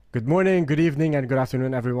Good morning, good evening, and good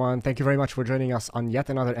afternoon, everyone. Thank you very much for joining us on yet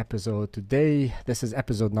another episode. Today, this is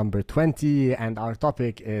episode number 20, and our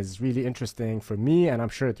topic is really interesting for me, and I'm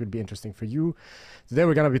sure it will be interesting for you. Today,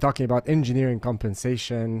 we're going to be talking about engineering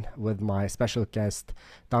compensation with my special guest,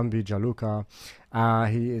 Tambi Jaluka.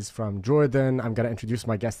 He is from Jordan. I'm going to introduce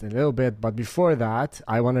my guest in a little bit, but before that,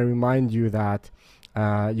 I want to remind you that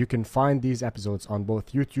you can find these episodes on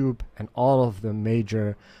both YouTube and all of the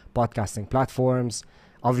major podcasting platforms.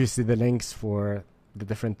 Obviously, the links for the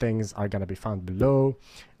different things are going to be found below.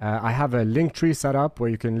 I have a link tree set up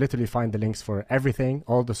where you can literally find the links for everything,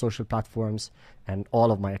 all the social platforms, and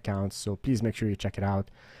all of my accounts. So please make sure you check it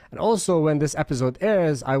out. And also, when this episode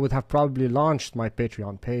airs, I would have probably launched my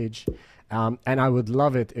Patreon page. And I would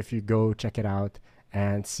love it if you go check it out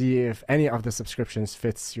and see if any of the subscriptions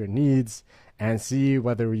fits your needs and see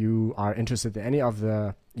whether you are interested in any of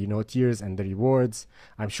the tiers and the rewards.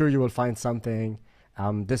 I'm sure you will find something.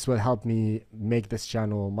 This will help me make this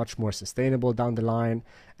channel much more sustainable down the line,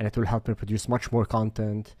 and it will help me produce much more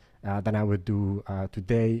content than I would do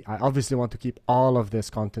today. I obviously want to keep all of this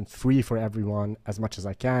content free for everyone as much as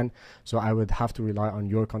I can, so I would have to rely on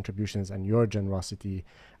your contributions and your generosity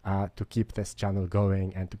to keep this channel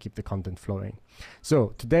going and to keep the content flowing.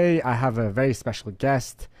 So today I have a very special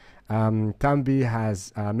guest. Tambi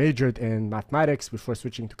has majored in mathematics before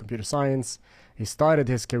switching to computer science. He started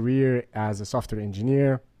his career as a software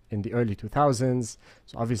engineer in the early 2000s.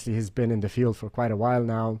 So obviously he's been in the field for quite a while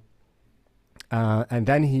now. And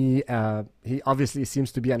then he obviously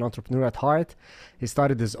seems to be an entrepreneur at heart. He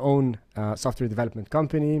started his own software development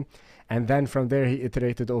company. And then from there, he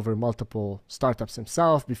iterated over multiple startups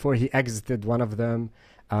himself before he exited one of them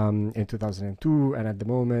in 2002. And at the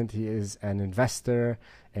moment, he is an investor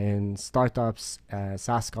in startups,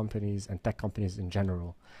 SaaS companies, and tech companies in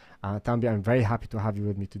general. Tambi, I'm very happy to have you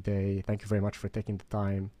with me today. Thank you very much for taking the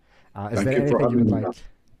time. Is there anything you would like?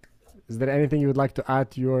 Is there anything you would like to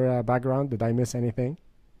add to your background? Did I miss anything?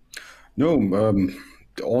 No,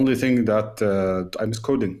 the only thing that I miss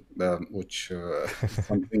coding, which is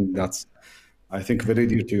something that's, I think, very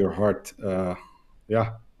dear to your heart.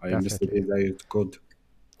 Yeah, I miss the days I used to code.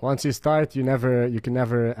 Once you start, you can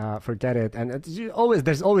never forget it, and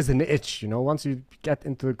there's always an itch. Once you get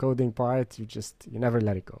into the coding part, you never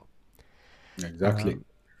let it go. Exactly.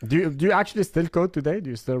 Do you actually still code today? Do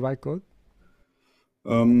you still write code?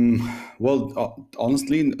 Well,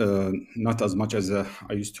 honestly, not as much as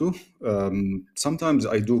I used to. Sometimes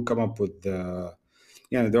I do come up with, there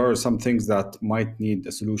are some things that might need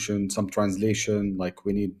a solution, some translation, like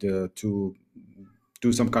we need to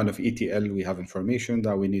do some kind of ETL. We have information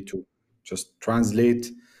that we need to just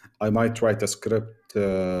translate. I might write a script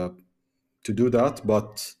to do that,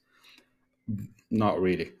 but not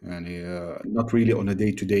really, not really on a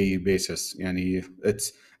day-to-day basis.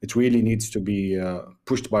 It really needs to be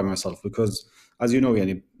pushed by myself because, as you know,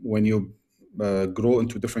 when you grow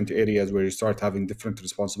into different areas where you start having different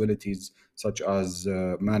responsibilities, such as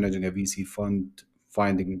managing a VC fund,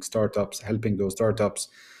 finding startups, helping those startups,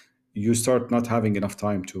 you start not having enough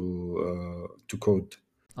time to code.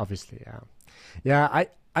 Obviously, yeah.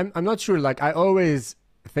 I'm not sure. Like I always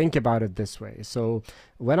think about it this way. So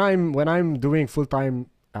when I'm doing full-time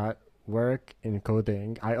work in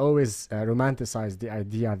coding, I always romanticize the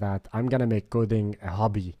idea that I'm gonna make coding a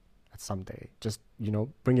hobby at some day. Just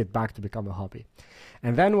bring it back to become a hobby.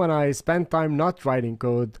 And then when I spend time not writing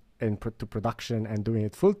code to production and doing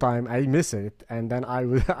it full time, I miss it, and then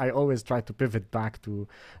I always try to pivot back to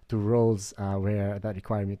roles where that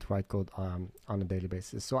require me to write code on a daily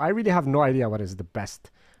basis. So I really have no idea what is the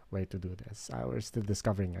best way to do this. We're still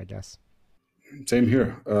discovering, I guess. Same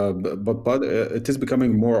here, but it is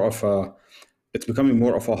becoming more of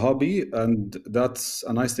a hobby, and that's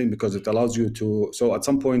a nice thing because it allows you to. So at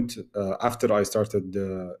some point after I started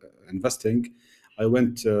investing, I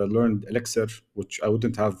went learned Elixir, which I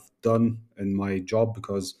wouldn't have done in my job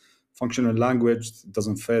because functional language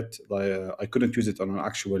doesn't fit. I couldn't use it on an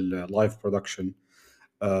actual live production.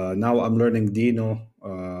 Now I'm learning Dino,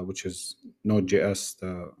 which is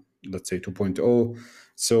Node.js, let's say 2.0.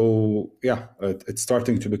 So yeah, it's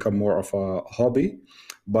starting to become more of a hobby,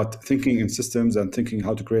 but thinking in systems and thinking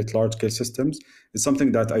how to create large-scale systems is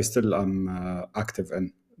something that I still am active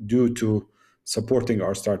in due to supporting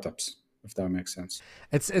our startups, if that makes sense.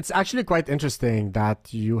 It's actually quite interesting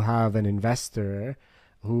that you have an investor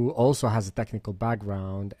who also has a technical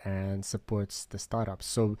background and supports the startups.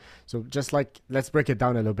 So just like, let's break it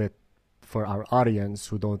down a little bit for our audience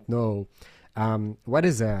who don't know. What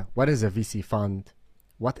is a VC fund?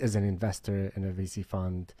 What is an investor in a VC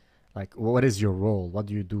fund? Like, what is your role? What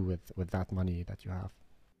do you do with that money that you have?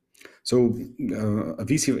 So, a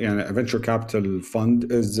VC, a venture capital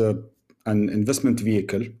fund, is an investment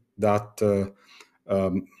vehicle that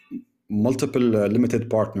multiple limited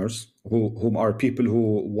partners, whom are people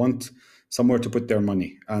who want somewhere to put their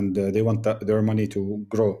money, and they want their money to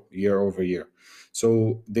grow year over year.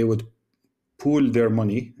 So they would pool their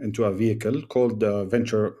money into a vehicle called a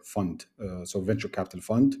venture fund, so venture capital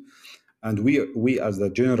fund. And we as the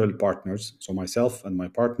general partners, so myself and my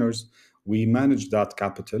partners, we manage that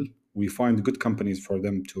capital. We find good companies for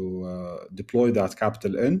them to deploy that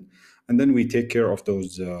capital in, and then we take care of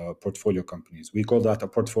those portfolio companies. We call that a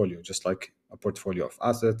portfolio, just like a portfolio of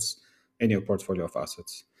assets, any portfolio of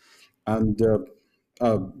assets. And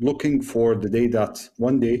looking for the day that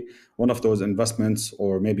one day one of those investments,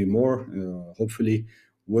 or maybe more, hopefully,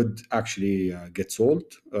 would actually get sold,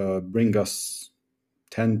 bring us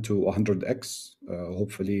 10 to 100x,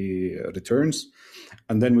 hopefully, returns.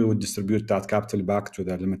 And then we would distribute that capital back to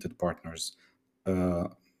the limited partners. Uh,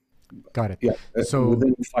 Got it. yeah, So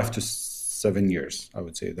within 5 to 7 years, I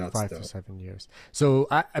would say that's five to the. 7 years. So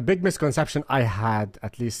a big misconception I had,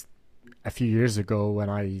 at least a few years ago, when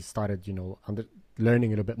I started, learning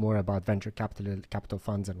a little bit more about venture capital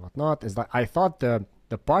funds and whatnot, is that I thought the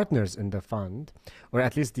partners in the fund, or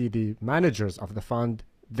at least the managers of the fund,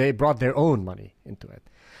 they brought their own money into it.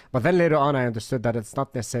 But then later on, I understood that it's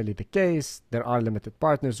not necessarily the case. There are limited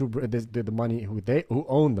partners who the money, who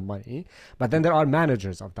own the money, but then there are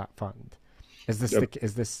managers of that fund. Is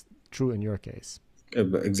this true in your case?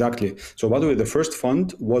 Exactly. So, by the way, the first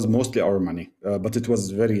fund was mostly our money, but it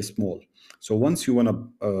was very small. So, once you want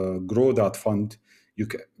to grow that fund,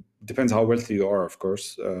 depends how wealthy you are, of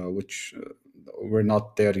course, which we're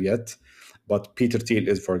not there yet. But Peter Thiel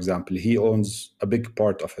is, for example, he owns a big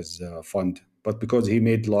part of his fund, but because he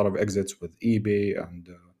made a lot of exits with eBay and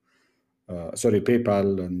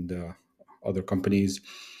PayPal and other companies.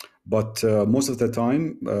 But most of the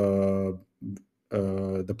time, the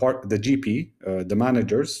GP, the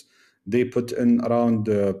managers, they put in around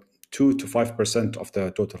 2 to 5% of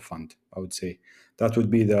the total fund. I would say that would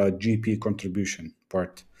be the GP contribution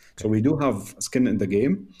part. So Okay. we do have skin in the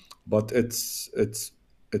game, but it's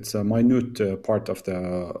a minute part of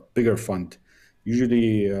the bigger fund.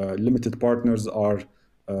 Usually, limited partners are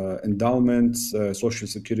endowments, social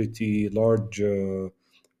security, large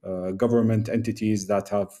government entities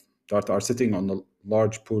that are sitting on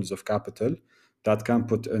large pools of capital that can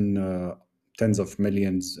put in tens of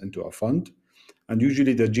millions into a fund. And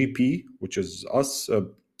usually the GP, which is us,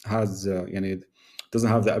 doesn't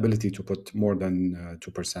have the ability to put more than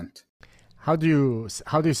 2%. How do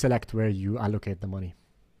you select where you allocate the money?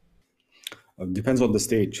 Depends on the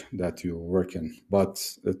stage that you work in,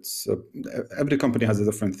 but it's every company has a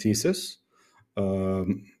different thesis.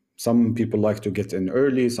 Some people like to get in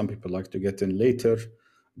early, some people like to get in later.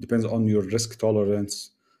 Depends on your risk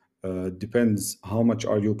tolerance. Depends how much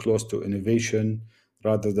are you close to innovation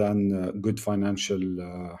rather than good financial.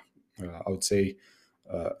 I would say,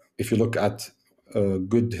 if you look at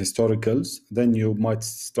good historicals, then you might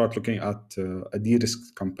start looking at a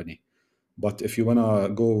de-risked company. But if you want to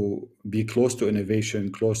go be close to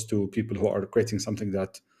innovation, close to people who are creating something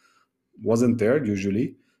that wasn't there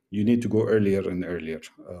usually, you need to go earlier and earlier.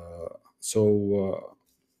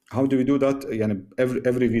 How do we do that?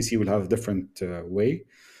 Every VC will have a different way.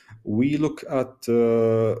 We look at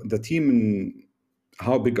the team and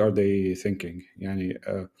how big are they thinking.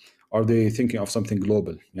 Are they thinking of something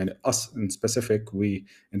global? Us in specific, we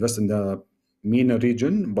invest in the MENA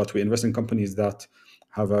region, but we invest in companies that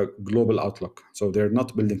have a global outlook. So they're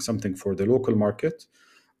not building something for the local market.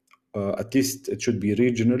 At least it should be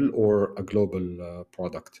regional or a global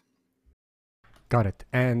product. Got it.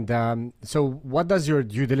 And so, what does your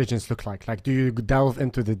due diligence look like? Like, do you delve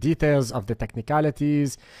into the details of the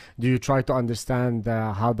technicalities? Do you try to understand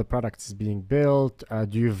how the product is being built?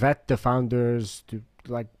 Do you vet the founders?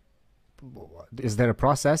 Is there a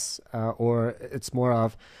process, or it's more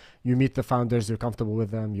of you meet the founders, you're comfortable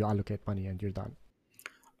with them, you allocate money, and you're done?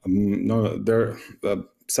 No, there.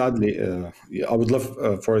 Sadly, yeah, I would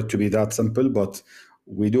love for it to be that simple, but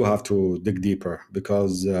we do have to dig deeper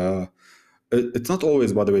because it's not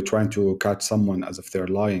always, by the way, trying to catch someone as if they're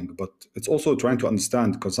lying, but it's also trying to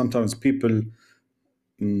understand because sometimes people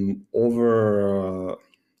over,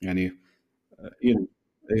 yani, you know,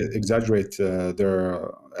 exaggerate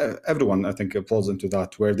their. Everyone, I think, falls into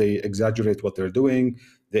that where they exaggerate what they're doing.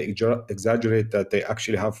 They exaggerate that they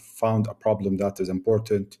actually have found a problem that is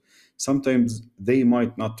important. Sometimes they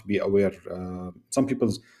might not be aware. Some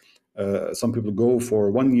people go for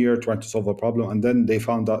 1 year trying to solve a problem, and then they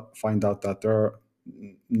find out that there are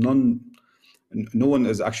none no one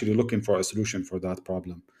is actually looking for a solution for that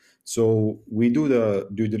problem. So we do the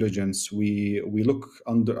due diligence. We look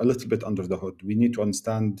under a little bit under the hood. We need to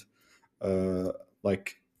understand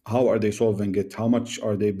like how are they solving it? How much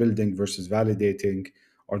are they building versus validating?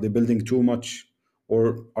 Are they building too much,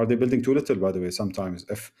 or are they building too little? By the way, sometimes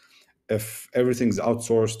if everything's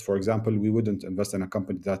outsourced, for example, we wouldn't invest in a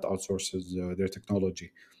company that outsources their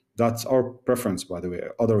technology. That's our preference, by the way.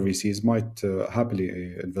 Other VCs might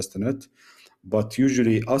happily invest in it, but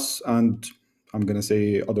usually us and I'm going to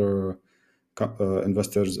say other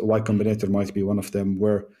investors, Y Combinator might be one of them,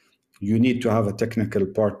 where you need to have a technical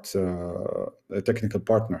partner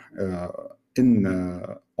in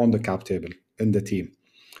on the cap table in the team.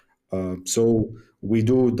 So we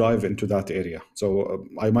do dive into that area. So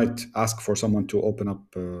I might ask for someone to open up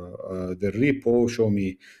the repo,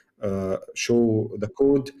 show the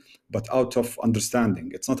code, but out of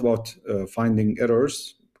understanding. It's not about finding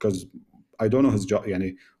errors, because I don't know his job,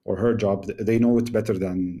 yani, or her job. They know it better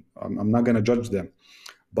than I'm not going to judge them,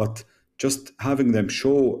 but just having them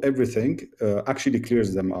show everything actually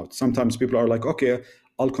clears them out. Sometimes people are like, okay,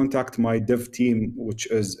 I'll contact my dev team, which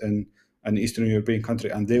is in an Eastern European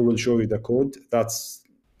country, and they will show you the code. That's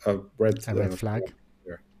a red flag.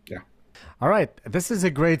 Yeah. All right. This is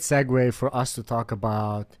a great segue for us to talk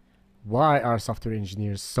about why are software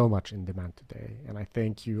engineers so much in demand today. And I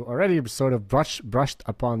think you already sort of brushed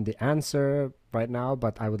upon the answer right now,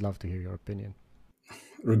 but I would love to hear your opinion.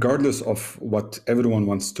 Regardless of what everyone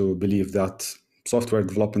wants to believe, that software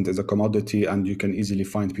development is a commodity and you can easily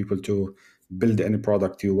find people to build any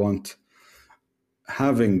product you want,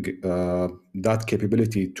 having that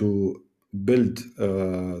capability to build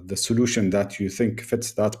the solution that you think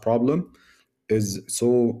fits that problem is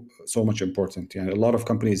so much important. A lot of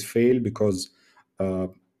companies fail because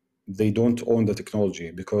they don't own the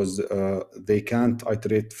technology, because they can't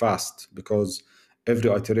iterate fast, because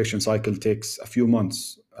every iteration cycle takes a few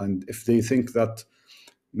months. And if they think that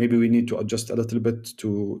maybe we need to adjust a little bit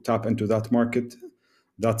to tap into that market,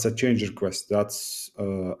 that's a change request. That's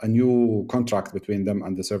a new contract between them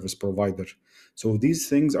and the service provider. So these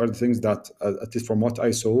things are the things that, at least from what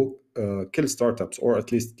I saw, kill startups, or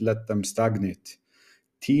at least let them stagnate.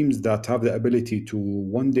 Teams that have the ability to,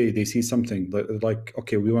 one day they see something like,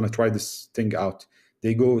 okay, we want to try this thing out.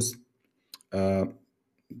 They go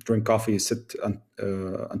drink coffee, sit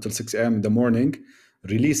until 6 a.m. in the morning,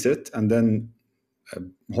 release it, and then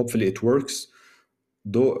hopefully it works.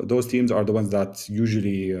 Those teams are the ones that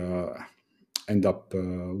usually end up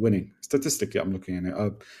winning. Statistically, I'm looking at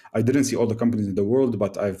it. I didn't see all the companies in the world,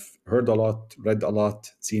 but I've heard a lot, read a lot,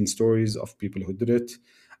 seen stories of people who did it.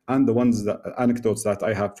 And the anecdotes that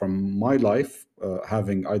I have from my life,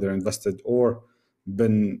 having either invested or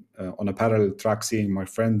been on a parallel track, seeing my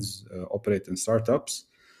friends operate in startups,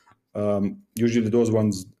 usually those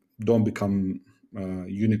ones don't become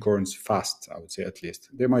unicorns fast, I would say. At least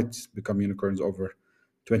they might become unicorns over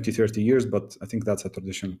 20, 30 years, but I think that's a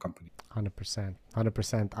traditional company.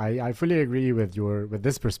 100%. I fully agree with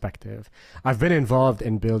this perspective. I've been involved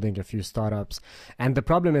in building a few startups, and the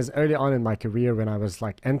problem is, early on in my career, when I was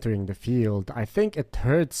like entering the field, I think it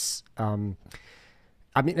hurts.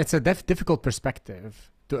 It's a difficult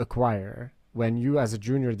perspective to acquire when you, as a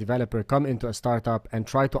junior developer, come into a startup and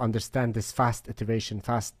try to understand this fast iteration,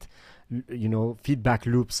 feedback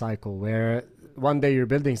loop cycle, where one day you're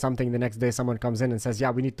building something, the next day someone comes in and says, yeah,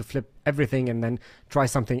 we need to flip everything and then try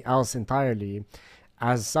something else entirely.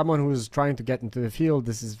 As someone who's trying to get into the field,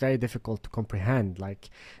 this is very difficult to comprehend. Like,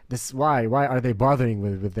 this, why are they bothering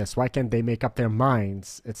with this? Why can't they make up their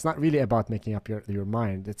minds? It's not really about making up your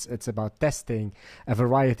mind. It's about testing a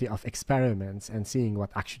variety of experiments and seeing what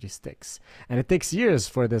actually sticks. And it takes years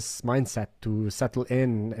for this mindset to settle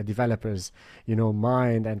in a developer's,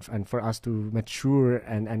 mind, and for us to mature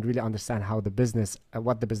and really understand how the business,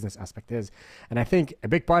 what the business aspect is. And I think a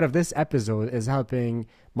big part of this episode is helping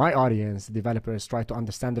my audience, developers, try to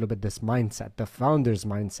understand a little bit this mindset, the founder's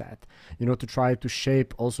mindset, to try to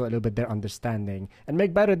shape also a little bit their understanding and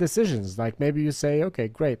make better decisions. Like, maybe you say, okay,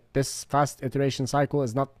 great, this fast iteration cycle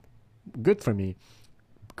is not good for me.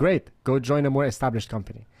 Great, go join a more established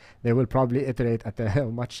company. They will probably iterate at a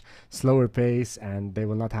much slower pace, and they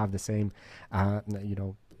will not have the same,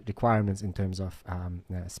 requirements in terms of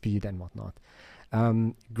speed and whatnot.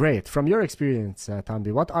 Great. From your experience,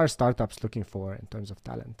 Tanvi, what are startups looking for in terms of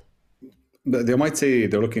talent? They might say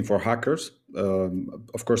they're looking for hackers.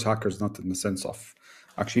 Of course, hackers not in the sense of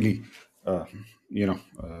actually,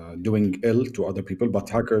 doing ill to other people, but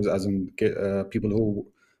hackers as in people who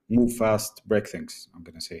move fast, break things, I'm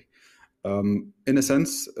going to say. In a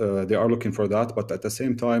sense, they are looking for that, but at the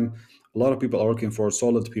same time, a lot of people are looking for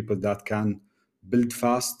solid people that can build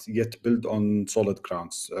fast yet build on solid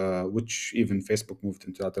grounds, which even Facebook moved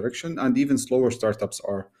into that direction. And even slower startups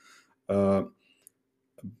are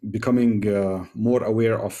becoming more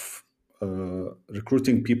aware of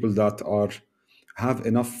recruiting people that have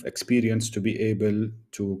enough experience to be able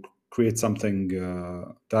to create something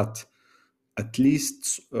that at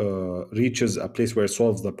least reaches a place where it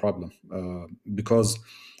solves the problem. Because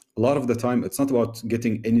a lot of the time, it's not about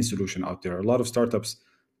getting any solution out there. A lot of startups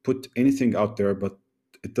put anything out there, but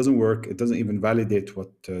it doesn't work. It doesn't even validate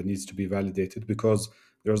what needs to be validated because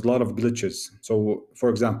there's a lot of glitches. So, for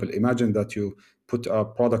example, imagine that you put a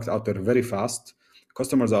product out there very fast.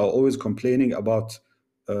 Customers are always complaining about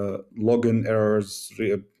login errors,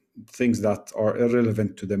 things that are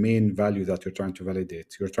irrelevant to the main value that you're trying to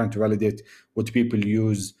validate. You're trying to validate would people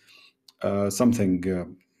use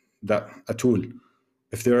something, a tool.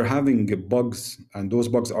 If they're having bugs and those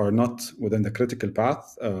bugs are not within the critical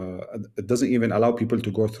path, it doesn't even allow people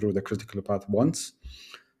to go through the critical path once,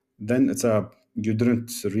 then you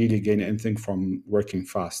didn't really gain anything from working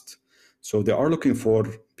fast. So they are looking for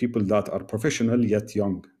people that are professional yet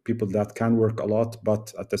young, people that can work a lot,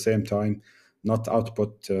 but at the same time, not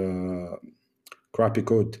output crappy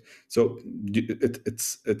code. So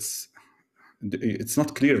it's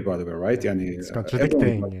not clear, by the way, right? It's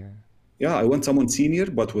contradicting. Yeah, I want someone senior,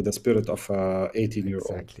 but with the spirit of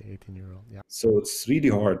 18-year-old. Exactly, 18-year-old. Yeah. So it's really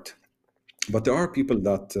hard. But there are people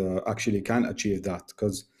that actually can achieve that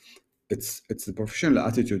because it's the professional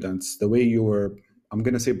attitude and it's the way you were, I'm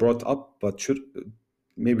going to say brought up, but should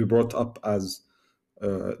maybe brought up as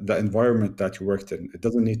the environment that you worked in. It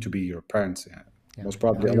doesn't need to be your parents. Yeah. Most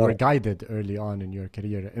probably How you were guided early on in your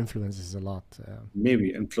career influences a lot.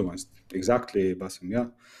 Maybe influenced. Exactly, Basim. Yeah.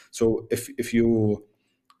 So if you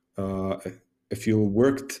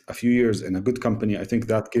worked a few years in a good company, I think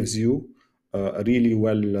that gives you a really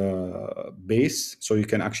well base, so you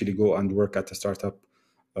can actually go and work at a startup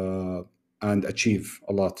and achieve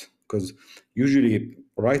a lot. Because usually,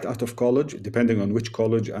 right out of college, depending on which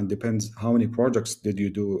college and depends how many projects did you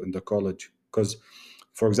do in the college. Because,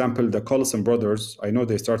 for example, the Collison brothers, I know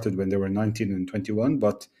they started when they were 19 and 21,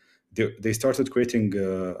 but they started creating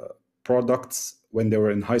products when they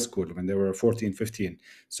were in high school, when they were 14, 15.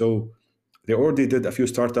 So they already did a few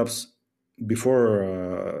startups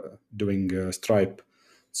before doing Stripe.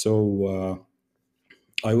 So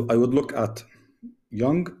I would look at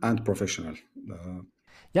young and professional.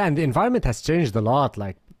 Yeah, and the environment has changed a lot.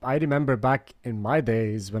 Like, I remember back in my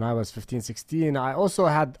days when I was 15, 16, I also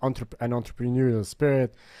had an entrepreneurial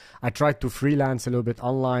spirit. I tried to freelance a little bit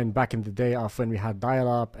online back in the day of when we had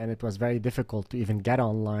dial-up, and it was very difficult to even get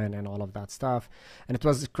online and all of that stuff. And it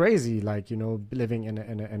was crazy, like, living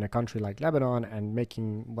in a country like Lebanon and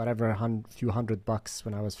making whatever few $100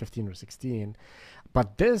 when I was 15 or 16.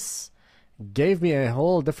 But this gave me a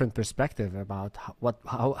whole different perspective about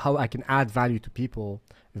how I can add value to people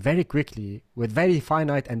very quickly with very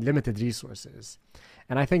finite and limited resources.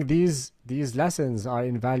 And I think these lessons are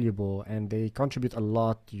invaluable and they contribute a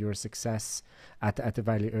lot to your success at a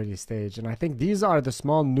very early stage. And I think these are the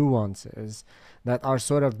small nuances that are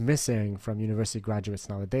sort of missing from university graduates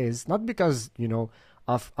nowadays, not because,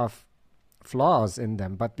 of flaws in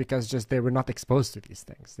them, but because just they were not exposed to these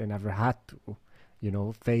things. They never had to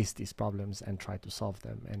face these problems and try to solve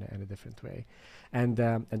them in a different way. And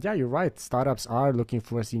yeah, you're right. Startups are looking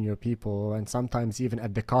for senior people, and sometimes even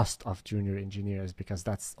at the cost of junior engineers, because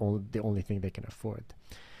that's the only thing they can afford.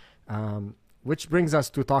 Which brings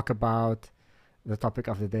us to talk about the topic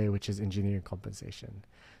of the day, which is engineering compensation.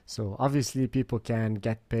 So obviously people can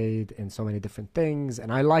get paid in so many different things.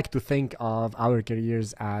 And I like to think of our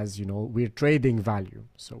careers as, we're trading value.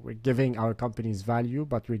 So we're giving our companies value,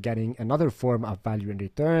 but we're getting another form of value in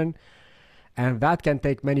return. And that can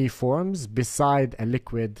take many forms beside a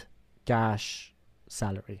liquid cash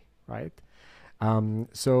salary, right?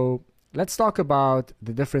 So let's talk about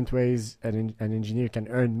the different ways an engineer can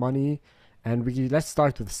earn money. And let's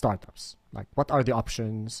start with startups. Like, what are the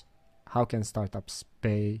options? How can startups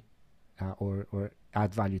pay or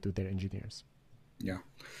add value to their engineers? Yeah.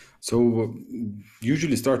 So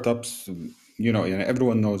usually startups,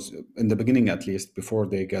 everyone knows in the beginning, at least before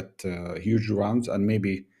they get huge rounds, and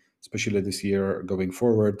maybe especially this year going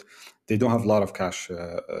forward, they don't have a lot of cash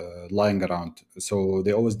lying around. So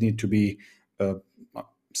they always need to be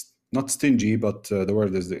not stingy, but the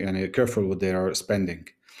word is careful with their spending.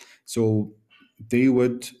 So they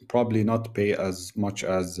would probably not pay as much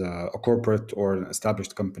as a corporate or an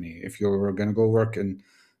established company. If you're going to go work in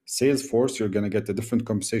Salesforce, you're going to get a different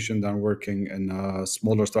compensation than working in a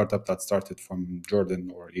smaller startup that started from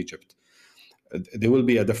Jordan or Egypt. There will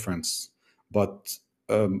be a difference, but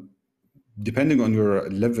depending on your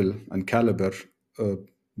level and caliber, uh,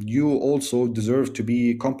 you also deserve to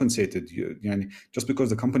be compensated. Yani, just because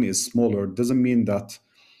the company is smaller doesn't mean that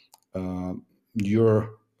uh,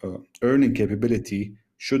 your earning capability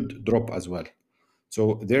should drop as well.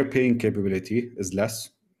 So their paying capability is less,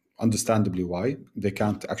 understandably why. They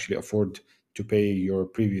can't actually afford to pay your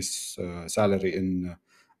previous salary in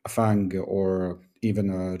a FANG or even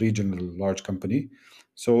a regional large company.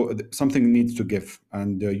 So something needs to give.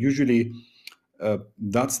 And usually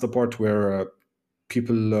that's the part where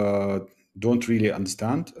people don't really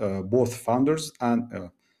understand, both founders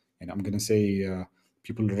and I'm going to say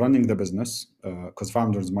people running the business, because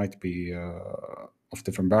founders might be of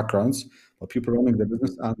different backgrounds, but people running the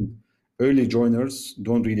business and early joiners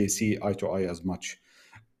don't really see eye to eye as much.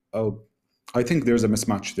 Uh, I think there's a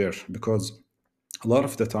mismatch there because a lot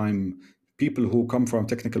of the time, people who come from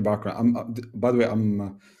technical background. By the way,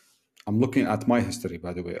 I'm looking at my history.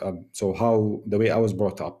 By the way, so how the way I was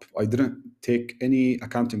brought up, I didn't take any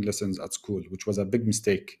accounting lessons at school, which was a big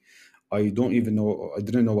mistake. I don't even know. I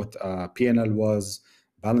didn't know what P&L was,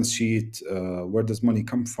 balance sheet. Where does money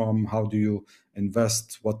come from? How do you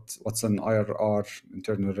invest? What's an IRR,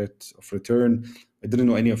 internal rate of return? I didn't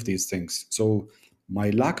know any of these things. So my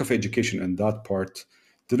lack of education in that part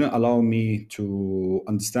didn't allow me to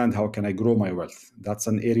understand how can I grow my wealth. That's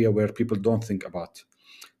an area where people don't think about.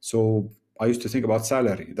 So I used to think about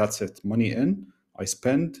salary. That's it. Money in, I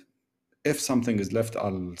spend. If something is left,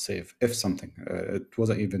 I'll save. If something, it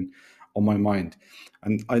wasn't even on my mind,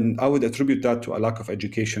 and I would attribute that to a lack of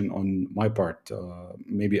education on my part.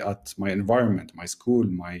 Maybe at my environment, my school,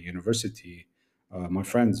 my university, my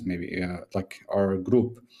friends, maybe like our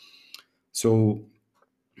group. So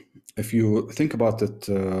if you think about it,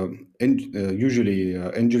 usually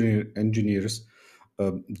engineers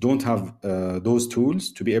don't have those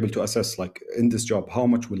tools to be able to assess, like in this job, how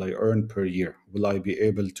much will I earn per year? Will I be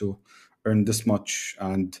able to earn this much,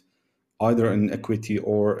 and either in equity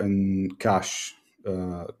or in cash?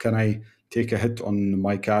 Can I take a hit on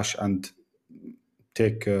my cash and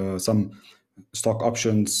take some stock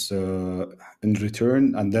options in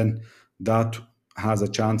return, and then that has a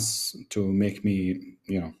chance to make me,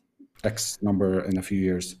 X number in a few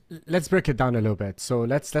years. Let's break it down a little bit. So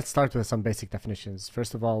let's start with some basic definitions.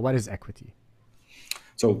 First of all, what is equity?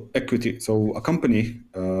 So equity. So a company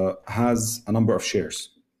has a number of shares.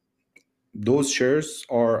 Those shares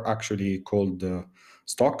are actually called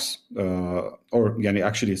stocks, or yani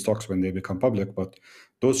actually stocks when they become public. But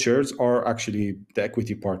those shares are actually the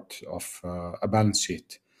equity part of a balance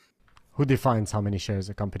sheet. Who defines how many shares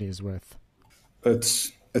a company is worth?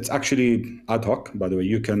 It's actually ad hoc. By the way,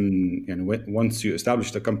 you can, once you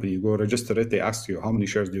establish the company, you go register it. They ask you how many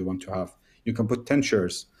shares do you want to have. You can put 10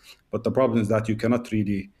 shares, but the problem is that you cannot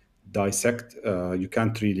really dissect. You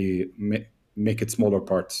can't really make it smaller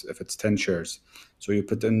parts if it's 10 shares. So you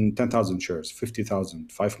put in 10,000 shares, 50,000,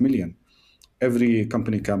 5 million. Every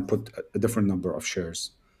company can put a different number of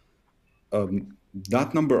shares.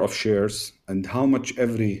 That number of shares and how much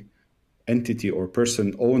every entity or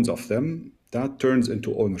person owns of them, that turns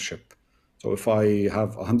into ownership. So if I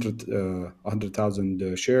have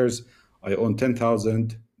 100,000 shares, I own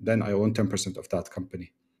 10,000, then I own 10% of that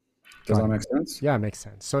company. Does Got that it. make sense? Yeah, makes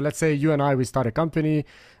sense. So let's say you and I, we start a company.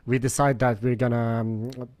 We decide that we're going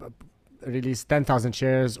to release 10,000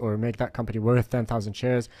 shares or make that company worth 10,000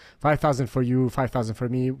 shares. 5,000 for you, 5,000 for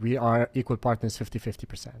me. We are equal partners,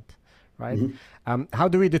 50-50%, right? How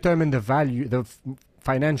do we determine the value, the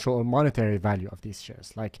financial or monetary value of these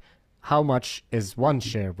shares? Like how much is one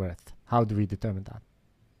share worth? How do we determine that?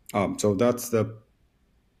 So that's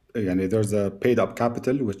there's a paid up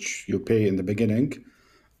capital, which you pay in the beginning,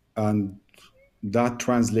 and that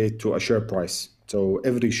translates to a share price. So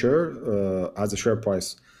every share has a share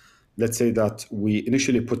price. Let's say that we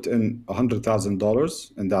initially put in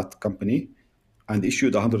 $100,000 in that company and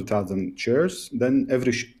issued 100,000 shares. Then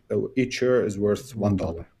each share is worth $1.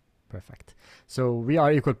 $1. Perfect. So we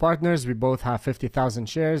are equal partners. We both have 50,000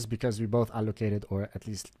 shares because we both allocated, or at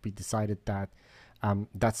least we decided that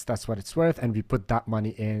that's what it's worth, and we put that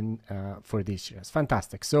money in for these shares.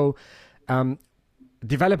 Fantastic. So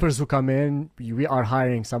developers who come in, we are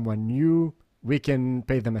hiring someone new. We can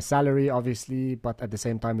pay them a salary, obviously, but at the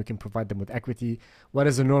same time, we can provide them with equity. What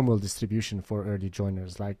is a normal distribution for early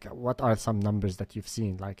joiners? Like, what are some numbers that you've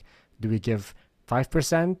seen? Like, do we give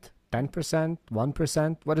 5%, 10%,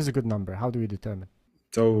 1%? What is a good number? How do we determine?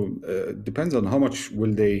 So it depends on how much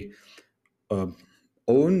will they uh,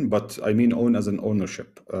 own, but I mean own as an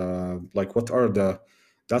ownership. Like what are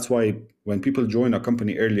that's why when people join a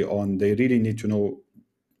company early on, they really need to know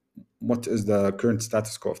what is the current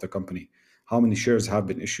status quo of the company. how many shares have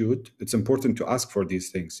been issued. It's important to ask for these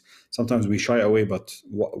things. Sometimes we shy away, but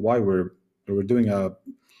why we're doing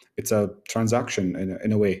it's a transaction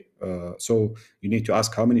in a way. So you need to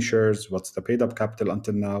ask how many shares, what's the paid up capital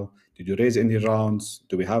until now, did you raise any rounds,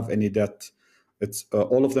 do we have any debt? It's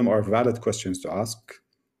all of them are valid questions to ask.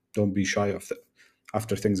 Don't be shy of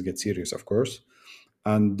after things get serious, of course.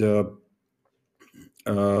 And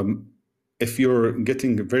if you're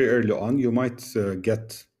getting very early on, you might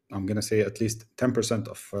get, I'm going to say, at least 10%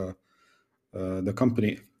 of the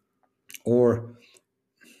company. Or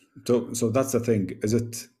so that's the thing. Is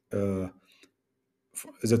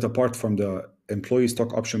it apart from the employee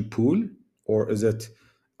stock option pool, or is it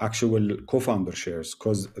actual co-founder shares?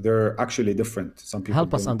 Because they're actually different. Some people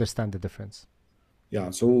Help us don't. understand the difference. Yeah.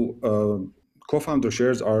 So co-founder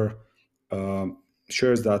shares are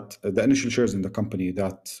shares that the initial shares in the company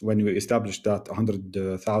that when we established that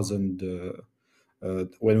 100,000,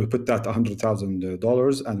 when we put that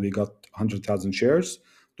 $100,000 and we got 100,000 shares,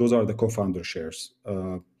 those are the co-founder shares.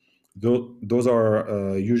 Those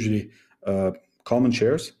are usually common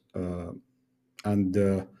shares, and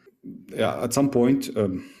yeah, at some point,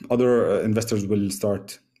 other investors will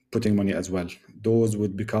start putting money as well. Those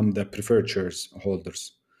would become the preferred shares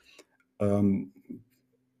holders.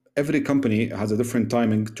 Every company has a different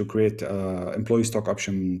timing to create employee stock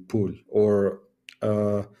option pool, or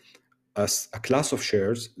a class of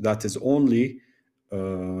shares that is only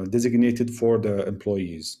designated for the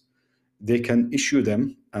employees. They can issue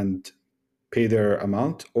them and pay their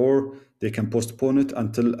amount, or they can postpone it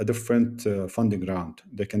until a different funding round.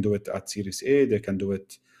 They can do it at Series A, they can do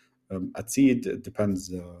it at seed. It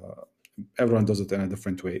depends. Everyone does it in a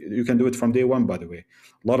different way. You can do it from day one, by the way.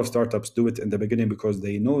 A lot of startups do it in the beginning because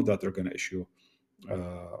they know that they're going to issue,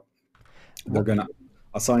 they're going to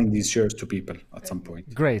assign these shares to people at some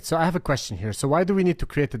point. Great. So I have a question here. So why do we need to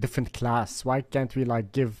create a different class? Why can't we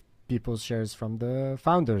like give people's shares from the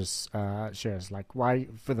founders' shares? Like why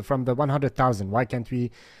from the 100,000? Why can't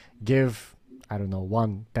we give, I don't know,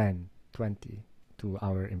 1, 10, 20 to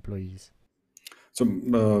our employees? So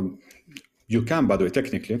you can, by the way,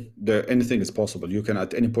 technically, anything is possible. You can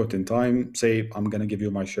at any point in time say, I'm going to give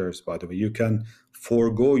you my shares, by the way. You can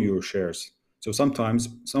forego your shares. So sometimes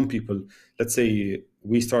some people, let's say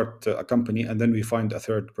we start a company and then we find a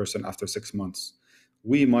third person after 6 months.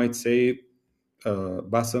 We might say,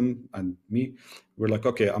 Bassem and me, we're like,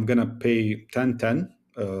 okay, I'm going to pay 10.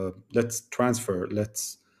 Let's transfer,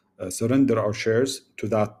 let's surrender our shares to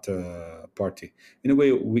that party. In a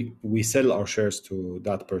way, we sell our shares to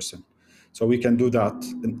that person. So we can do that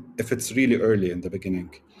if it's really early in the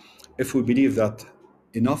beginning. If we believe that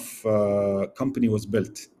enough company was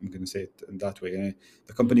built, I'm going to say it in that way.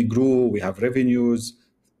 The company grew, we have revenues,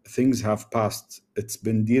 things have passed, it's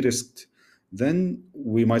been de-risked, then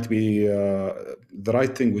we might be, the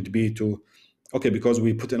right thing would be to, okay, because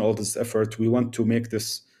we put in all this effort, we want to make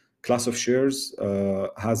this class of shares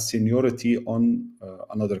has seniority on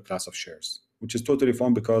another class of shares, which is totally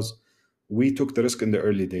fine because we took the risk in the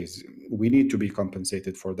early days. We need to be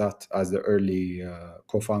compensated for that as the early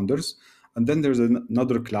co-founders. And then there's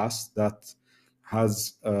another class that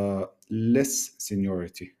has less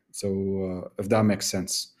seniority. So if that makes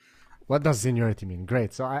sense. What does seniority mean?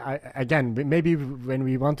 Great. So I again, maybe when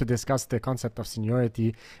we want to discuss the concept of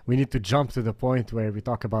seniority, we need to jump to the point where we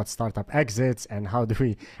talk about startup exits and how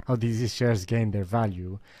these shares gain their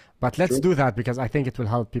value. But let's do that because I think it will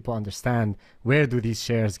help people understand where do these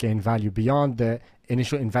shares gain value beyond the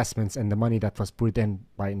initial investments and the money that was put in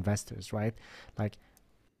by investors, right? Like,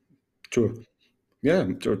 true. Yeah,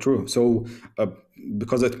 true. So,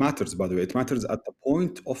 because it matters, by the way, it matters at the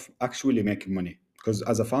point of actually making money. Because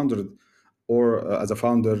as a founder, or as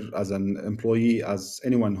an employee, as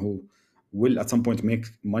anyone who will at some point make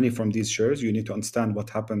money from these shares, you need to understand what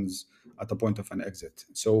happens at the point of an exit.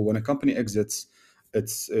 So when a company exits,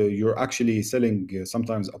 it's you're actually selling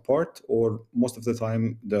sometimes a part, or most of the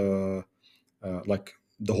time like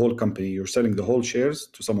the whole company. You're selling the whole shares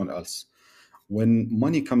to someone else. When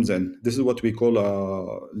money comes in, this is what we call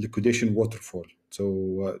a liquidation waterfall.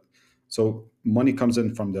 So money comes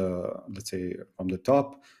in from let's say from the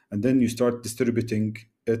top, and then you start distributing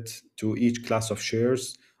it to each class of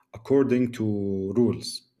shares according to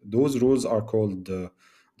rules. Those rules are called the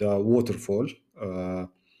waterfall,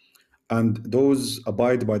 and those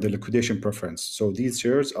abide by the liquidation preference. So these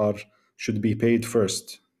shares should be paid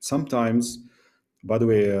first. Sometimes, by the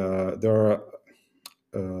way, there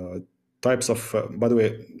are types of, by the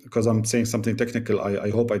way, because I'm saying something technical, I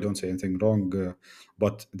hope I don't say anything wrong,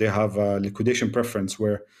 but they have a liquidation preference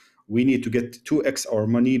where we need to get 2x our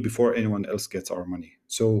money before anyone else gets our money.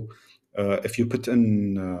 So if you put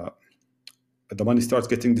in the money starts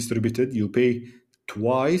getting distributed, you pay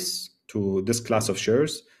twice to this class of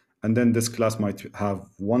shares, and then this class might have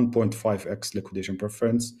 1.5x liquidation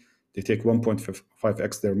preference. They take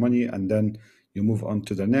 1.5x their money, and then you move on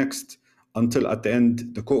to the next until at the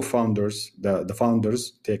end, the co-founders, the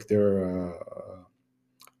founders take their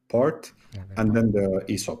part, and then the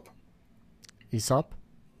ESOP. ESOP?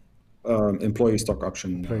 Employee stock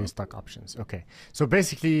option. Employee stock options. Okay. So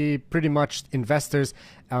basically, pretty much investors.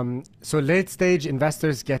 So late stage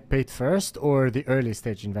investors get paid first, or the early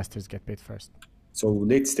stage investors get paid first? So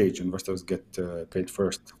late stage investors get paid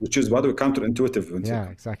first, which is, by the way, counterintuitive. Yeah,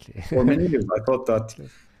 exactly. For many years, I thought that,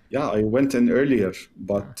 yeah, I went in earlier,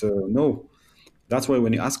 but no. That's why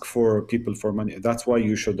when you ask for people for money, that's why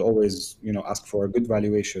you should always, ask for a good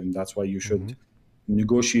valuation. That's why you should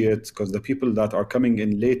negotiate, because the people that are coming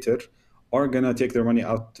in later are gonna take their money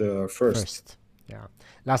out first. Yeah,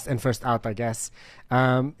 last in, first out, I guess.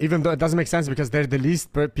 Even though it doesn't make sense because they're the least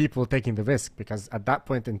people taking the risk, because at that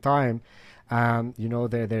point in time,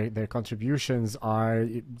 their contributions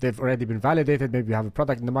they've already been validated. Maybe you have a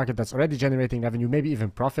product in the market that's already generating revenue, maybe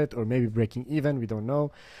even profit, or maybe breaking even. We don't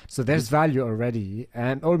know. So there's value already,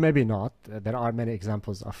 or maybe not. There are many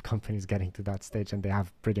examples of companies getting to that stage and they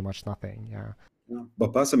have pretty much nothing. Yeah.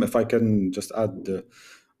 But Bassem, if I can just add,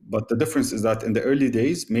 but the difference is that in the early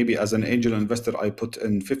days, maybe as an angel investor, I put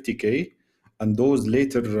in 50K, and those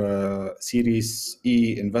later Series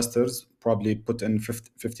E investors probably put in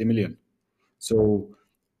 50 million. So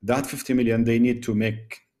that 50 million, they need to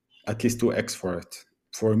make at least 2x for it.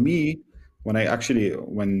 For me, when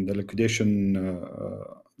the liquidation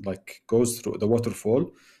goes through the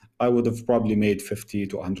waterfall, I would have probably made 50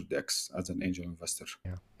 to 100x as an angel investor.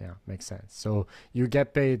 Yeah, makes sense. So you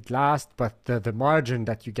get paid last, but the margin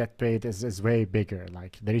that you get paid is way bigger.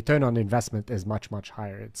 Like the return on investment is much, much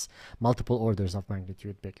higher. It's multiple orders of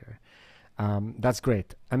magnitude bigger. That's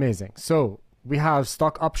great. Amazing. So we have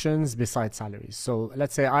stock options besides salaries. So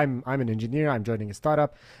let's say I'm an engineer, I'm joining a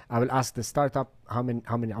startup. I will ask the startup how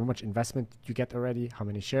much investment did you get already? How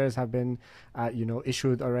many shares have been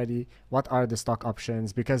issued already? What are the stock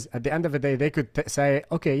options? Because at the end of the day, they could say,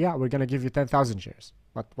 okay, yeah, we're going to give you 10,000 shares.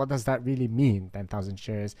 But what does that really mean, 10,000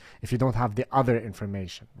 shares, if you don't have the other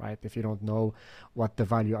information, right? If you don't know what the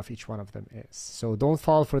value of each one of them is. So don't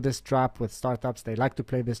fall for this trap with startups. They like to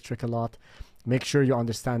play this trick a lot. Make sure you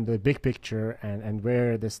understand the big picture and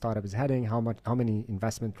where this startup is heading, how many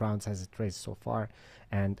investment rounds has it raised so far,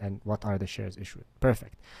 and what are the shares issued.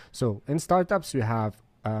 Perfect. So in startups, you have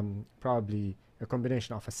probably a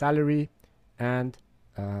combination of a salary and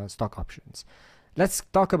stock options. Let's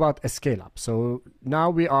talk about a scale up. So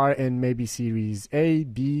now we are in maybe series A,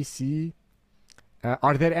 B, C.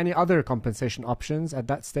 Are there any other compensation options at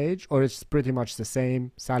that stage, or it's pretty much the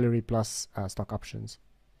same salary plus stock options?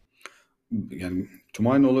 To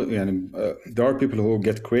my knowledge, there are people who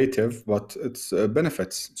get creative, but it's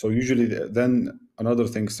benefits. So usually then another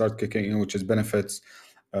thing start kicking in, which is benefits,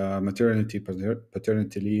 maternity,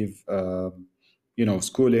 paternity leave,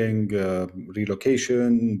 schooling,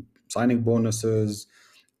 relocation, signing bonuses,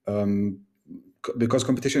 because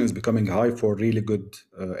competition is becoming high for really good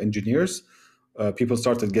engineers. People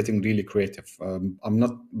started getting really creative. I'm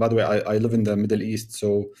not, by the way, I live in the Middle East,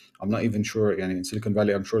 so I'm not even sure. In Silicon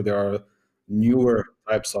Valley, I'm sure there are newer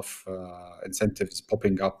types of incentives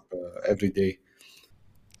popping up every day.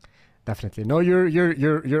 Definitely. No,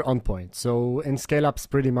 you're on point. So in scale ups,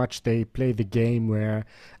 pretty much they play the game where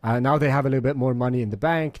now they have a little bit more money in the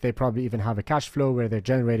bank. They probably even have a cash flow where they're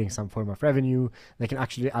generating some form of revenue. They can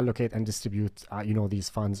actually allocate and distribute, these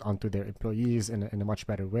funds onto their employees in a much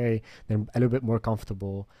better way. They're a little bit more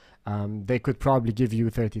comfortable. They could probably give you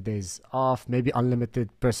 30 days off, maybe unlimited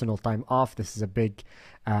personal time off. This is a big,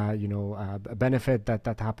 benefit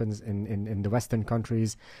that happens in the Western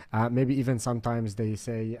countries. Maybe even sometimes they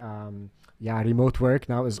say, remote work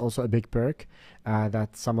now is also a big perk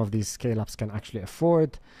that some of these scale-ups can actually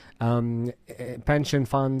afford. Pension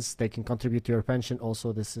funds, they can contribute to your pension.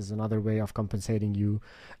 Also, this is another way of compensating you.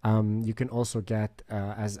 You can also get,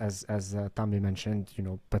 as Tammy mentioned,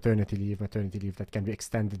 paternity leave that can be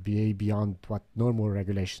extended beyond what normal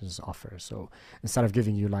regulations offer. So instead of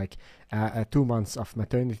giving you 2 months of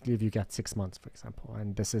maternity leave, you get 6 months, for example.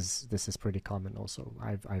 And this is pretty common. Also,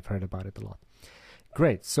 I've heard about it a lot.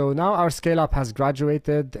 Great. So now our scale up has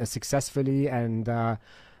graduated successfully, and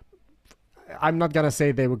I'm not going to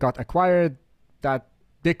say they got acquired, that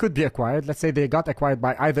they could be acquired. Let's say they got acquired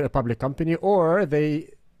by either a public company or they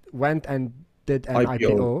went and did an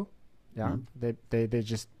IPO. Yeah. They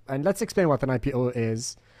just, and let's explain what an IPO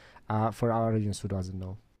is for our audience who doesn't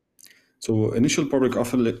know. So initial public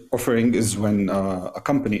offering is when a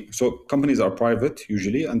company, so companies are private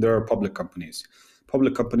usually, and there are public companies.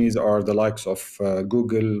 Public companies are the likes of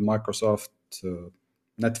Google, Microsoft,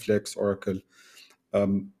 Netflix, Oracle,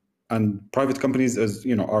 and private companies, as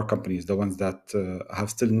you know, are companies, the ones that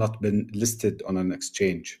have still not been listed on an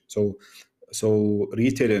exchange. So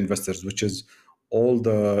retail investors, which is all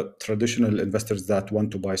the traditional investors that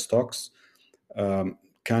want to buy stocks,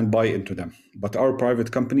 can buy into them. But our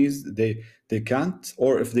private companies, they can't,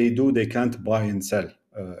 or if they do, they can't buy and sell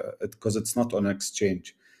because it's not on an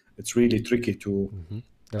exchange. It's really tricky to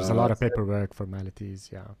There's a lot of paperwork, formalities.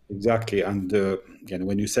 Yeah. exactly. And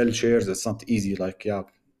when you sell shares, it's not easy. Like, yeah,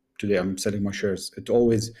 today I'm selling my shares. It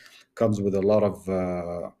always comes with a lot of.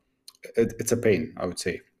 It's a pain, I would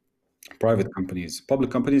say. Private companies,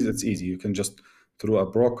 public companies, it's easy. You can just through a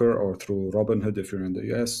broker or through Robinhood, if you're in the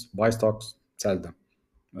US, buy stocks, sell them.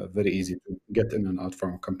 Very easy to get in and out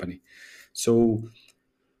from a company. So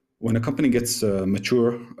when a company gets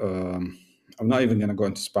mature, I'm not even going to go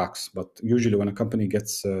into SPACs, but usually when a company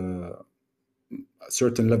gets a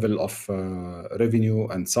certain level of revenue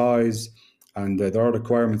and size, and there are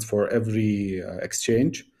requirements for every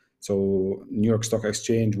exchange. So New York Stock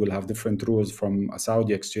Exchange will have different rules from a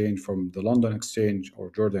Saudi exchange, from the London exchange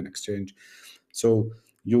or Jordan exchange. So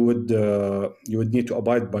you would need to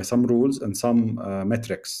abide by some rules and some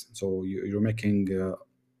metrics. So you're making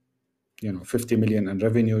 50 million in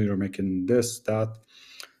revenue, you're making this, that.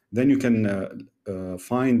 Then you can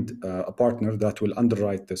find a partner that will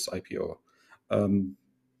underwrite this IPO. Um,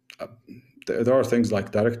 there are things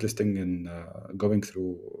like direct listing and going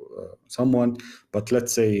through someone, but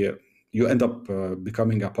let's say you end up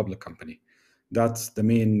becoming a public company. That's the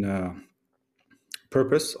main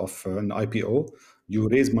purpose of an IPO. You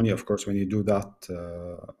raise money, of course, when you do that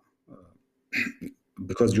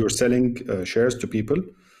because you're selling shares to people.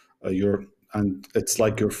 And it's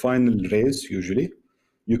like your final raise usually.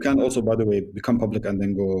 You can also, by the way, become public and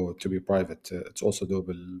then go to be private. It's also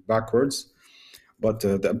doable backwards. But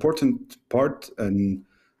the important part and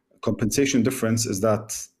compensation difference is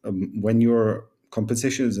that when your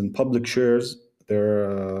compensation is in public shares,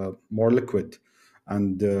 they're more liquid,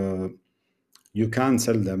 and you can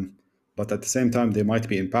sell them. But at the same time, they might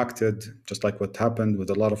be impacted, just like what happened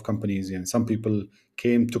with a lot of companies. And some people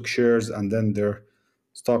came, took shares, and then their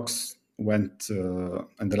stocks went,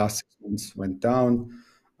 in the last 6 months, went down.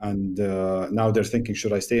 And now they're thinking,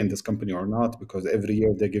 should I stay in this company or not? Because every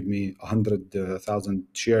year they give me 100,000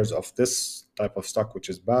 shares of this type of stock, which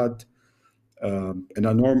is bad. In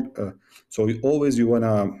a norm, so you want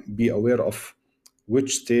to be aware of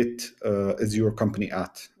which state is your company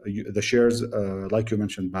at. The shares, like you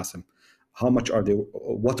mentioned, Bassem, how much are they?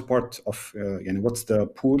 What part of, what's the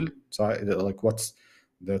pool? So, like, what's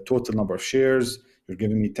the total number of shares? You're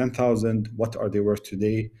giving me 10,000. What are they worth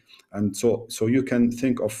today? And so you can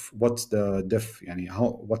think of what's the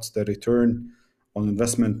what's the return on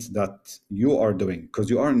investment that you are doing, because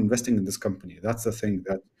you are investing in this company. That's the thing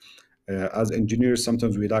that as engineers,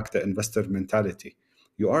 sometimes we lack the investor mentality.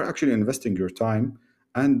 You are actually investing your time,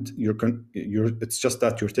 and it's just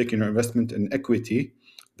that you're taking your investment in equity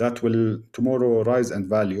that will tomorrow rise in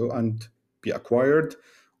value and be acquired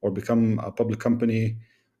or become a public company,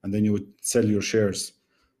 and then you would sell your shares.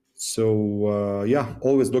 So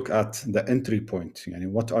always look at the entry point.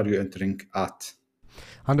 What are you entering at?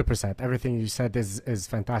 100%. Everything you said is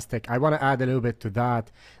fantastic. I want to add a little bit to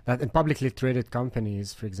that in publicly traded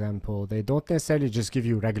companies, for example, they don't necessarily just give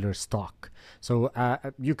you regular stock. So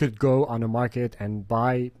you could go on a market and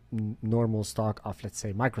buy normal stock of, let's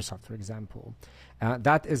say, Microsoft, for example.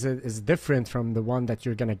 That is different from the one that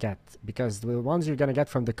you're going to get, because the ones you're going to get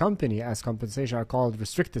from the company as compensation are called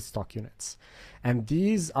restricted stock units. And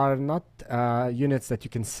these are not units that you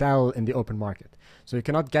can sell in the open market. So you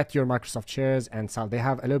cannot get your Microsoft shares and sell. They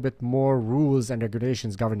have a little bit more rules and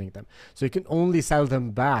regulations governing them. So you can only sell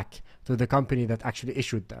them back to the company that actually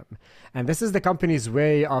issued them. And this is the company's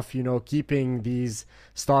way of, keeping these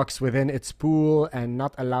stocks within its pool and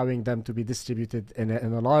not allowing them to be distributed in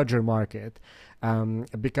a larger market.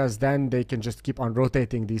 Because then they can just keep on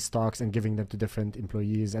rotating these stocks and giving them to different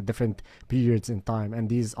employees at different periods in time. And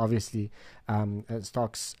these obviously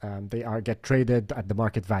stocks, they get traded at the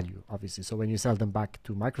market value, obviously. So when you sell them back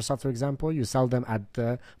to Microsoft, for example, you sell them at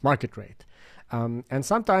the market rate. And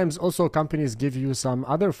sometimes also companies give you some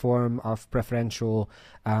other form of preferential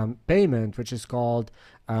payment, which is called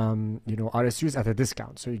RSUs at a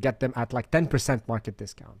discount. So you get them at like 10% market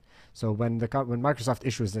discount. So when Microsoft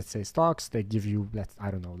issues, let's say, stocks, they give you, like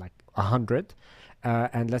 100.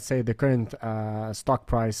 And let's say the current stock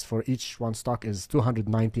price for each one stock is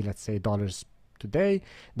 $290, let's say, dollars today.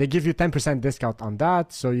 They give you 10% discount on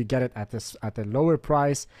that, so you get it at a lower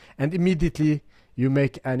price, and immediately you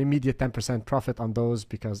make an immediate 10% profit on those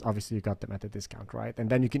because obviously you got them at a discount, right? And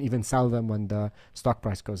then you can even sell them when the stock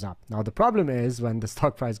price goes up. Now, the problem is when the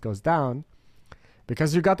stock price goes down,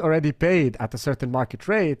 because you got already paid at a certain market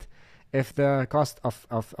rate, if the cost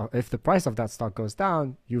if the price of that stock goes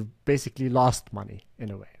down, you've basically lost money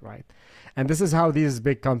in a way, right? And this is how these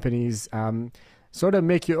big companies sort of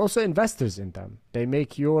make you also investors in them. They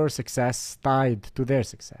make your success tied to their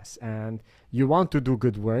success, and you want to do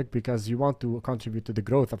good work because you want to contribute to the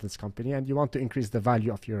growth of this company, and you want to increase the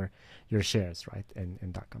value of your shares, right,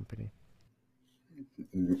 in that company.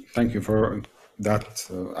 Thank you for that,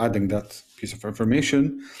 adding that piece of information.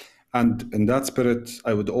 And in that spirit,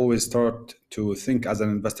 I would always start to think as an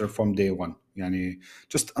investor from day one. Yani,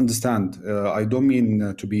 just understand. I don't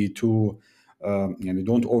mean to be too,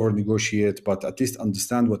 don't over negotiate, but at least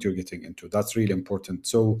understand what you're getting into. That's really important.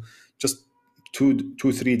 So just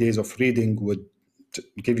 3 days of reading would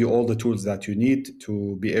give you all the tools that you need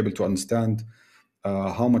to be able to understand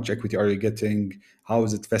how much equity are you getting, how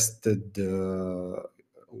is it vested,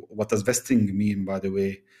 what does vesting mean, by the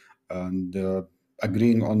way, and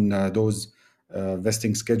agreeing on those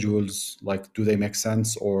vesting schedules, like do they make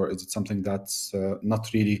sense or is it something that's not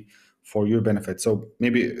really for your benefit? So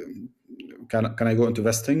maybe can I go into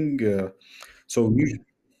vesting? So usually,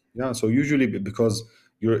 yeah, so usually because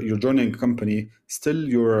you're joining a company, still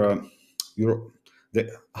you're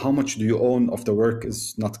how much do you own of the work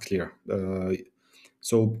is not clear.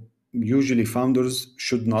 So usually founders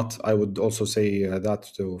should not, I would also say that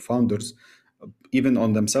to founders, even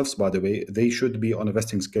on themselves, by the way, they should be on a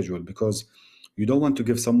vesting schedule, because you don't want to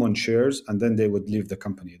give someone shares and then they would leave the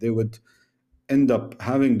company. They would end up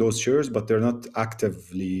having those shares, but they're not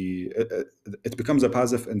actively, it becomes a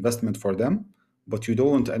passive investment for them. But you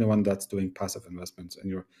don't want anyone that's doing passive investments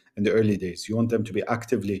in the early days. You want them to be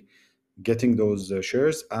actively getting those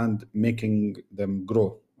shares and making them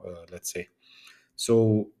grow, let's say.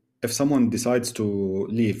 So if someone decides to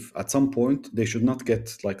leave at some point, they should not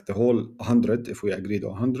get like the whole 100 if we agreed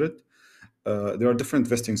on 100. There are different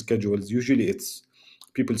vesting schedules. Usually it's,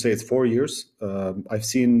 people say it's 4 years. I've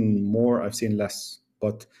seen more, I've seen less,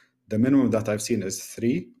 but the minimum that I've seen is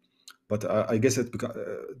 3. But I guess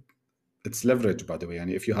it's leverage, by the way.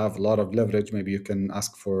 And if you have a lot of leverage, maybe you can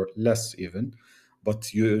ask for less even.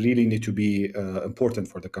 But you really need to be important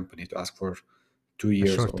for the company to ask for 2 A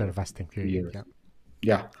years shorter or vesting 3 period, years. yeah.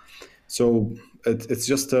 Yeah. So it's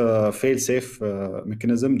just a fail-safe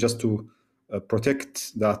mechanism just to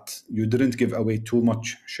protect that you didn't give away too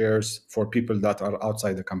much shares for people that are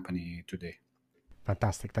outside the company today.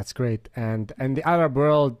 Fantastic. That's great. And in the Arab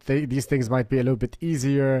world, these things might be a little bit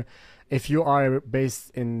easier. If you are based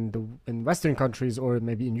in Western countries or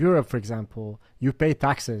maybe in Europe, for example, you pay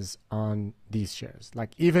taxes on these shares.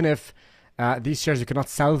 Like even if these shares, you cannot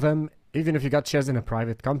sell them. Even if you got shares in a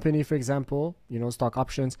private company, for example, stock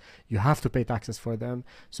options, you have to pay taxes for them.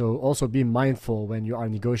 So also be mindful when you are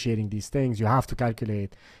negotiating these things. You have to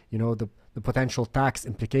calculate, the potential tax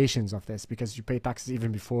implications of this, because you pay taxes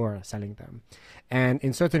even before selling them. And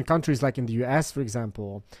in certain countries, like in the US, for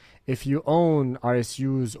example, if you own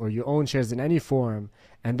RSUs or you own shares in any form,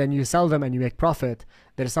 and then you sell them and you make profit,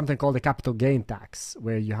 there is something called a capital gain tax,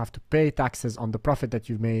 where you have to pay taxes on the profit that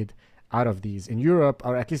you've made out of these. In Europe,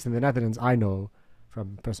 or at least in the Netherlands, I know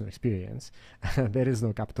from personal experience, there is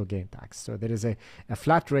no capital gain tax. So there is a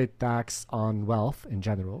flat rate tax on wealth in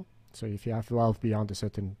general. So if you have wealth beyond a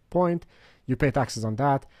certain point, you pay taxes on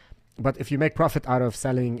that. But if you make profit out of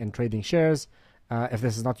selling and trading shares, if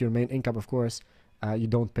this is not your main income, of course, you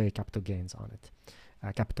don't pay capital gains on it,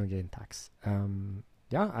 capital gain tax.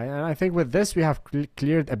 I think with this, we have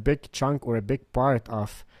cleared a big chunk or a big part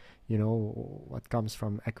of what comes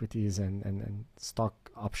from equities and stock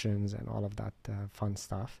options and all of that fun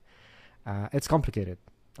stuff. It's complicated.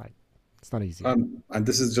 Like, it's not easy. And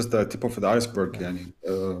this is just the tip of the iceberg. Yeah.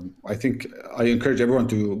 I think I encourage everyone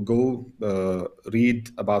to go read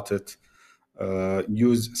about it,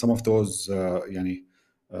 use some of those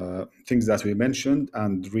things that we mentioned,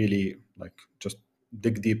 and really like just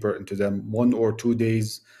dig deeper into them. 1 or 2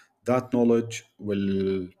 days, that knowledge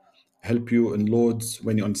will help you in loads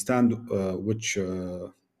when you understand which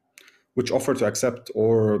offer to accept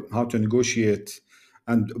or how to negotiate.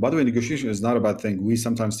 And by the way, negotiation is not a bad thing. We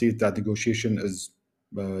sometimes see that negotiation is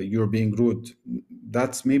you're being rude.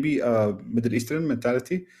 That's maybe a Middle Eastern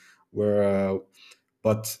mentality, where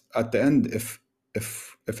but at the end, if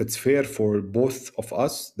it's fair for both of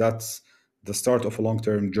us, that's the start of a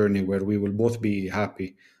long-term journey where we will both be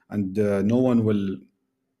happy, and no one will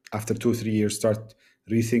after 2 3 years start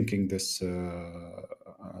rethinking this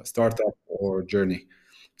startup or journey.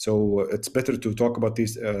 So it's better to talk about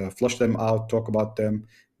these, flush them out, talk about them,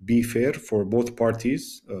 be fair for both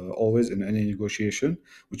parties, always in any negotiation,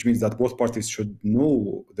 which means that both parties should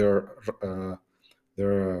know their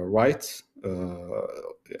rights,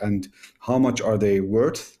 and how much are they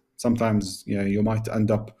worth. Sometimes, you might end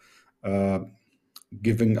up uh,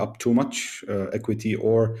 giving up too much equity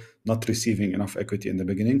or not receiving enough equity in the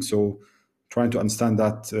beginning. So trying to understand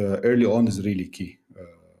that early on is really key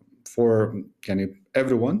for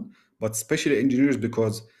everyone, but especially engineers,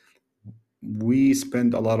 because we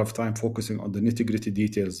spend a lot of time focusing on the nitty-gritty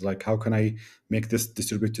details, like how can I make this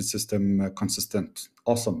distributed system consistent.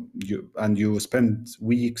 Awesome. You spend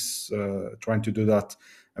weeks trying to do that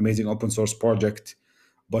amazing open source project,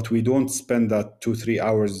 but we don't spend that 2-3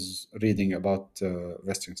 hours reading about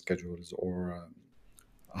vesting schedules or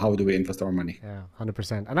how do we invest our money. Yeah,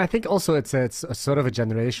 100%. And I think also it's a sort of a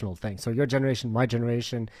generational thing. So your generation, my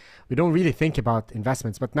generation, we don't really think about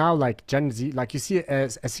investments. But now, like Gen Z, like you see a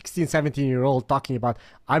 16, 17-year-old talking about,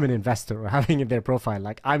 I'm an investor, or having in their profile,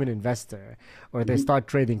 like, I'm an investor, or they start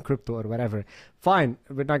trading crypto or whatever. Fine,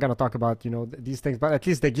 we're not going to talk about, these things, but at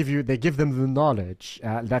least they give them the knowledge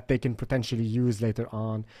that they can potentially use later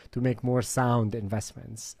on to make more sound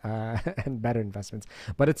investments and better investments.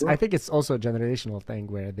 But I think it's also a generational thing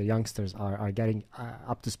where the youngsters are getting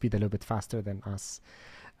up to speed a little bit faster than us,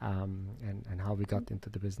 and how we got into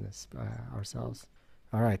the business ourselves.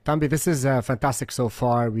 All right, Tambi, this is fantastic so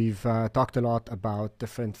far. We've talked a lot about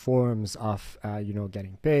different forms of,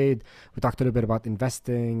 getting paid. We talked a little bit about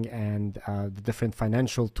investing and the different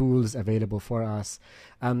financial tools available for us.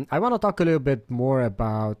 I want to talk a little bit more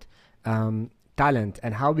about talent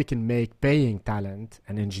and how we can make paying talent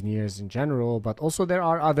and engineers in general, but also there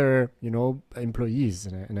are other, employees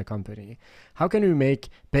in a company. How can we make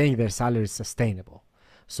paying their salaries sustainable?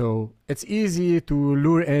 So it's easy to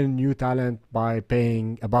lure in new talent by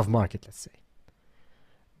paying above market, let's say.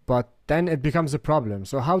 But then it becomes a problem.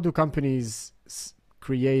 So how do companies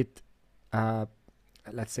create,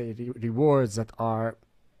 let's say, rewards that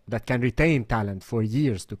can retain talent for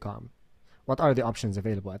years to come? What are the options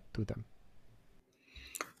available to them?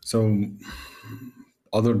 So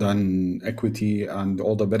other than equity and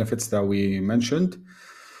all the benefits that we mentioned,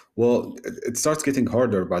 well, it starts getting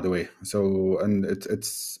harder, by the way. So, and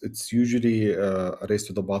it's usually a race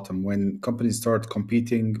to the bottom when companies start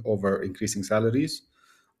competing over increasing salaries,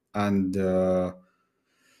 and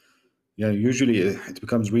usually it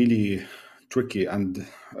becomes really tricky, and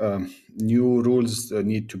new rules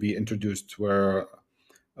need to be introduced where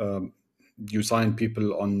you sign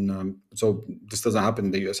people on. So this doesn't happen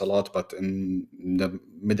in the US a lot, but in the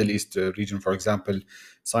Middle East region, for example,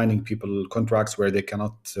 signing people contracts where they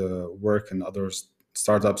cannot work in other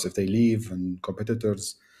startups if they leave and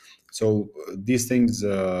competitors. So these things,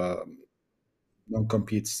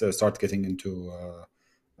 non-competes start getting into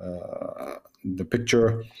the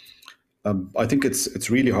picture. I think it's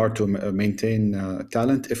really hard to maintain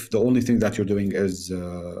talent if the only thing that you're doing is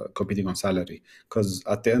competing on salary. Because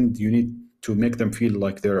at the end, you need to make them feel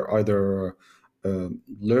like they're either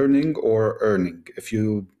learning or earning. If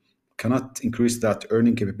you cannot increase that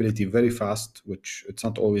earning capability very fast, which it's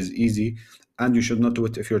not always easy, and you should not do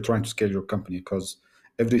it if you're trying to scale your company, because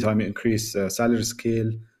every time you increase salary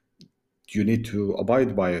scale, you need to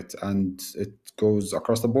abide by it, and it goes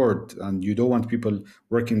across the board, and you don't want people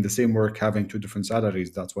working the same work having two different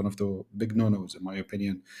salaries. That's one of the big no-nos, in my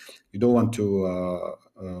opinion. You don't want to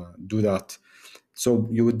do that. So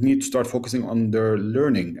you would need to start focusing on their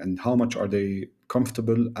learning and how much are they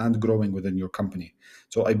comfortable and growing within your company.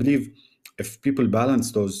 So I believe if people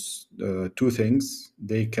balance those two things,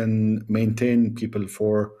 they can maintain people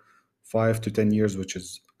for 5 to 10 years, which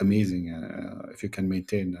is amazing if you can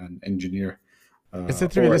maintain an engineer. Is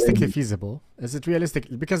it Or realistically feasible? Is it realistic?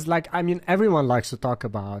 Because, like, I mean, everyone likes to talk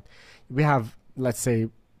about, we have, let's say,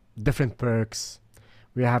 different perks,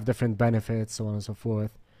 we have different benefits, so on and so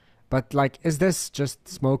forth. But, like, is this just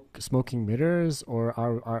smoking mirrors, or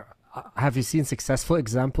have you seen successful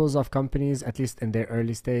examples of companies, at least in their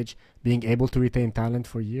early stage, being able to retain talent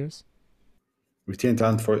for years? retain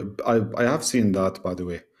talent for I have seen that, by the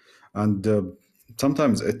way, and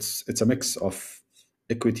sometimes it's a mix of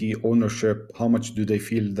equity, ownership. How much do they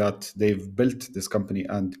feel that they've built this company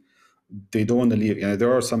and they don't want to leave?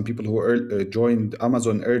 There are some people who joined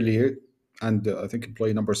Amazon earlier, and I think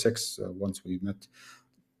employee number 6, once we met,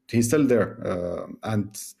 he's still there,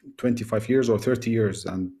 and 25 years or 30 years,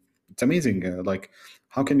 and it's amazing. Like,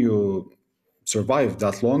 how can you survive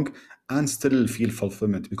that long and still feel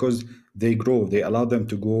fulfillment? Because they grow, they allow them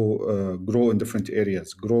to go grow in different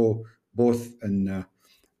areas, grow both in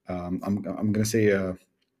I'm going to say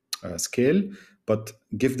scale, but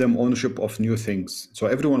give them ownership of new things. So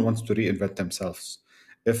everyone wants to reinvent themselves.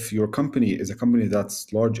 If your company is a company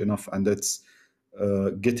that's large enough and it's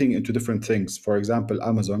getting into different things, for example,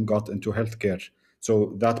 Amazon got into healthcare.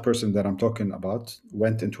 So that person that I'm talking about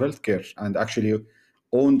went into healthcare and actually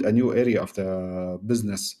owned a new area of the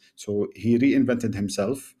business. So he reinvented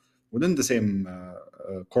himself within the same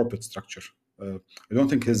corporate structure. I don't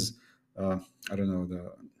think his, I don't know,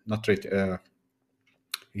 the not rate.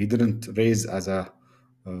 He didn't raise as a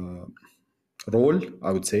uh, role,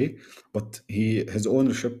 I would say, but his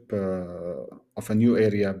ownership of a new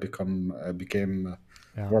area became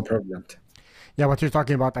Yeah. more prevalent. Yeah, what you're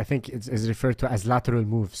talking about, I think, is referred to as lateral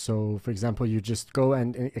moves. So, for example, you just go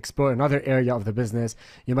and explore another area of the business.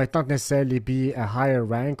 You might not necessarily be a higher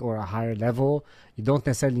rank or a higher level. You don't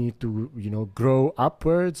necessarily need to, grow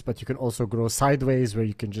upwards, but you can also grow sideways, where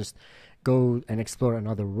you can just go and explore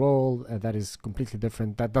another role that is completely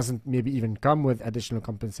different. That doesn't maybe even come with additional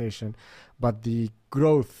compensation, but the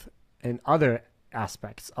growth in other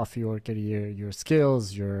aspects of your career, your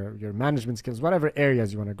skills, your management skills, whatever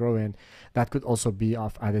areas you want to grow in, that could also be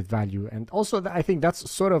of added value. And also, I think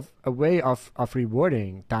that's sort of a way of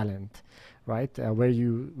rewarding talent, right? Where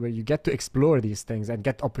you get to explore these things and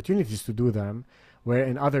get opportunities to do them. Where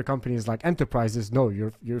in other companies like enterprises, no,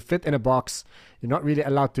 you're fit in a box. You're not really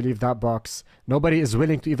allowed to leave that box. Nobody is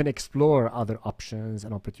willing to even explore other options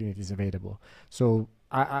and opportunities available. So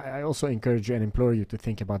I also encourage you and implore you to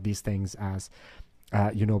think about these things as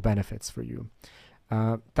benefits for you.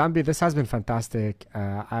 Tambi, this has been fantastic.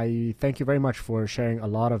 I thank you very much for sharing a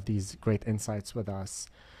lot of these great insights with us.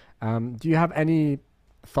 Do you have any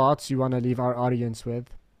thoughts you want to leave our audience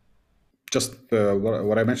with? Just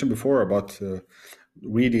what I mentioned before about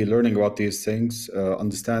really learning about these things,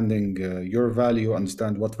 understanding your value,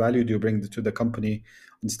 understand what value do you bring to the company,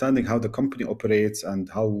 understanding how the company operates, and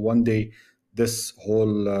how one day this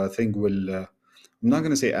whole thing will, I'm not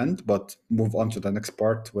going to say end, but move on to the next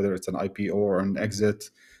part, whether it's an IPO or an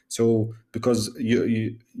exit. So because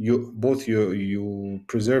you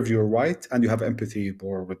preserve your right and you have empathy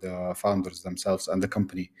more with the founders themselves and the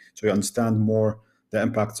company, so you understand more the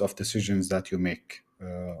impacts of decisions that you make.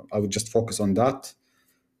 I would just focus on that,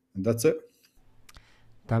 and that's it.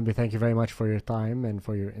 Tambi, thank you very much for your time and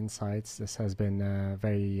for your insights. This has been a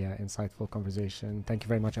very insightful conversation. Thank you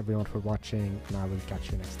very much, everyone, for watching, and I will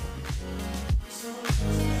catch you next time.